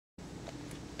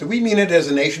Do we mean it as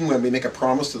a nation when we make a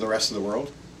promise to the rest of the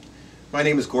world? My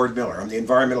name is Gord Miller. I'm the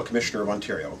Environmental Commissioner of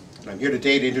Ontario. And I'm here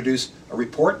today to introduce a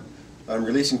report that I'm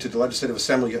releasing to the Legislative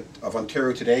Assembly of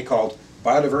Ontario today called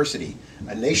Biodiversity,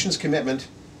 a Nation's Commitment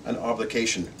and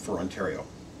Obligation for Ontario.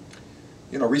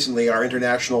 You know, recently our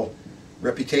international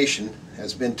reputation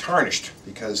has been tarnished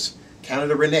because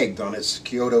Canada reneged on its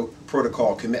Kyoto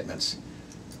Protocol commitments.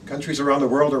 Countries around the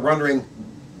world are wondering,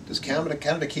 does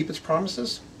Canada keep its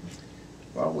promises?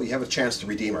 Well, we have a chance to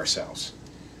redeem ourselves.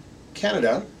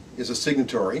 Canada is a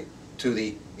signatory to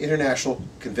the International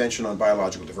Convention on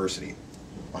Biological Diversity.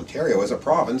 Ontario, as a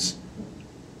province,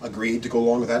 agreed to go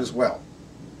along with that as well.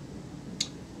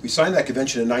 We signed that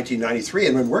convention in 1993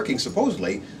 and been working,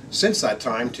 supposedly, since that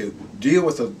time to deal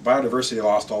with the biodiversity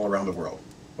lost all around the world.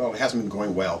 Well, it hasn't been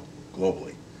going well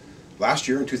globally. Last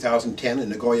year, in 2010, in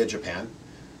Nagoya, Japan,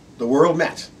 the world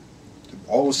met,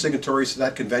 all the signatories to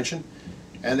that convention,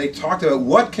 and they talked about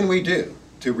what can we do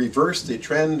to reverse the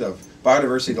trend of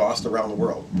biodiversity lost around the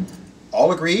world.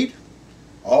 All agreed,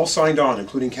 all signed on,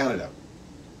 including Canada.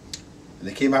 And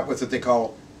they came up with what they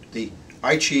call the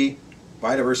Aichi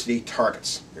Biodiversity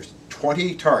Targets. There's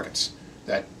 20 targets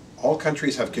that all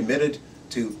countries have committed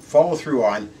to follow through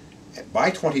on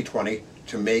by 2020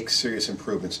 to make serious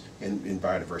improvements in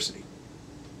biodiversity.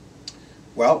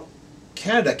 Well,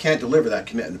 Canada can't deliver that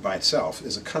commitment by itself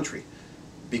as a country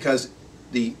because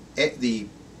the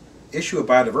issue of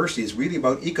biodiversity is really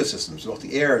about ecosystems, both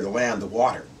the air, the land, the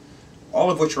water,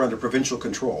 all of which are under provincial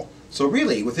control. So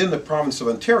really, within the province of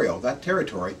Ontario, that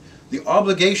territory, the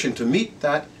obligation to meet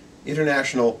that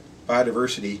international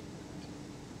biodiversity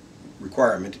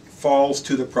requirement falls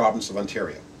to the province of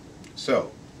Ontario.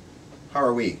 So, how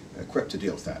are we equipped to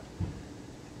deal with that?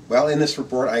 Well, in this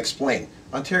report I explain,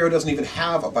 Ontario doesn't even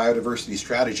have a biodiversity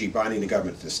strategy binding the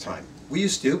government at this time. We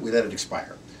used to, we let it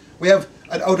expire. We have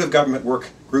an out-of-government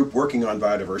group working on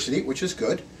biodiversity, which is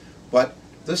good, but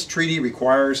this treaty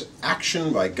requires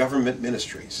action by government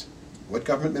ministries. What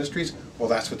government ministries? Well,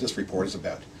 that's what this report is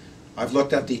about. I've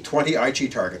looked at the 20 Aichi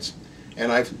targets,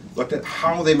 and I've looked at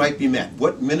how they might be met,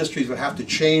 what ministries would have to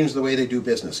change the way they do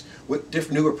business, what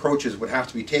different new approaches would have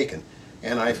to be taken,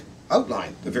 and I've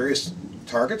outlined the various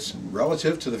targets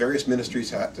relative to the various ministries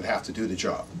that have to do the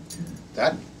job.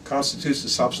 That constitutes the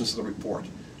substance of the report.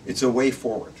 It's a way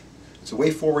forward. It's a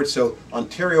way forward so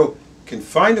Ontario can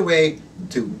find a way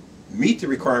to meet the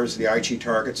requirements of the Aichi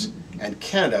targets, and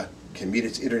Canada can meet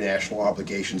its international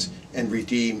obligations and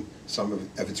redeem some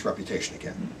of its reputation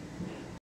again.